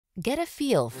Get a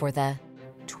feel for the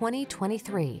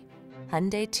 2023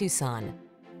 Hyundai Tucson.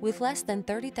 With less than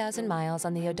 30,000 miles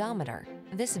on the odometer,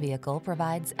 this vehicle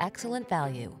provides excellent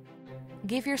value.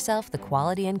 Give yourself the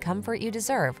quality and comfort you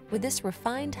deserve with this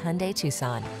refined Hyundai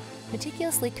Tucson.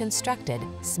 Meticulously constructed,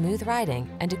 smooth riding,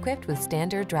 and equipped with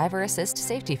standard driver assist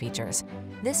safety features,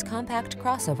 this compact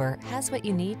crossover has what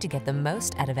you need to get the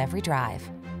most out of every drive.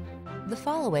 The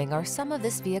following are some of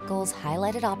this vehicle's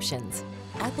highlighted options: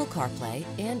 Apple CarPlay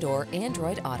and/or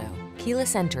Android Auto,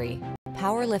 keyless entry,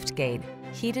 power liftgate,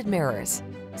 heated mirrors,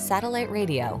 satellite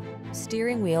radio,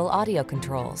 steering wheel audio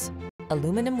controls,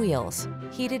 aluminum wheels,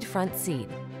 heated front seat,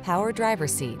 power driver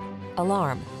seat,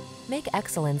 alarm. Make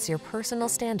excellence your personal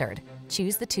standard.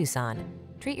 Choose the Tucson.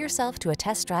 Treat yourself to a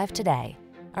test drive today.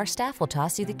 Our staff will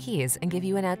toss you the keys and give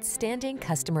you an outstanding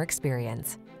customer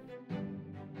experience.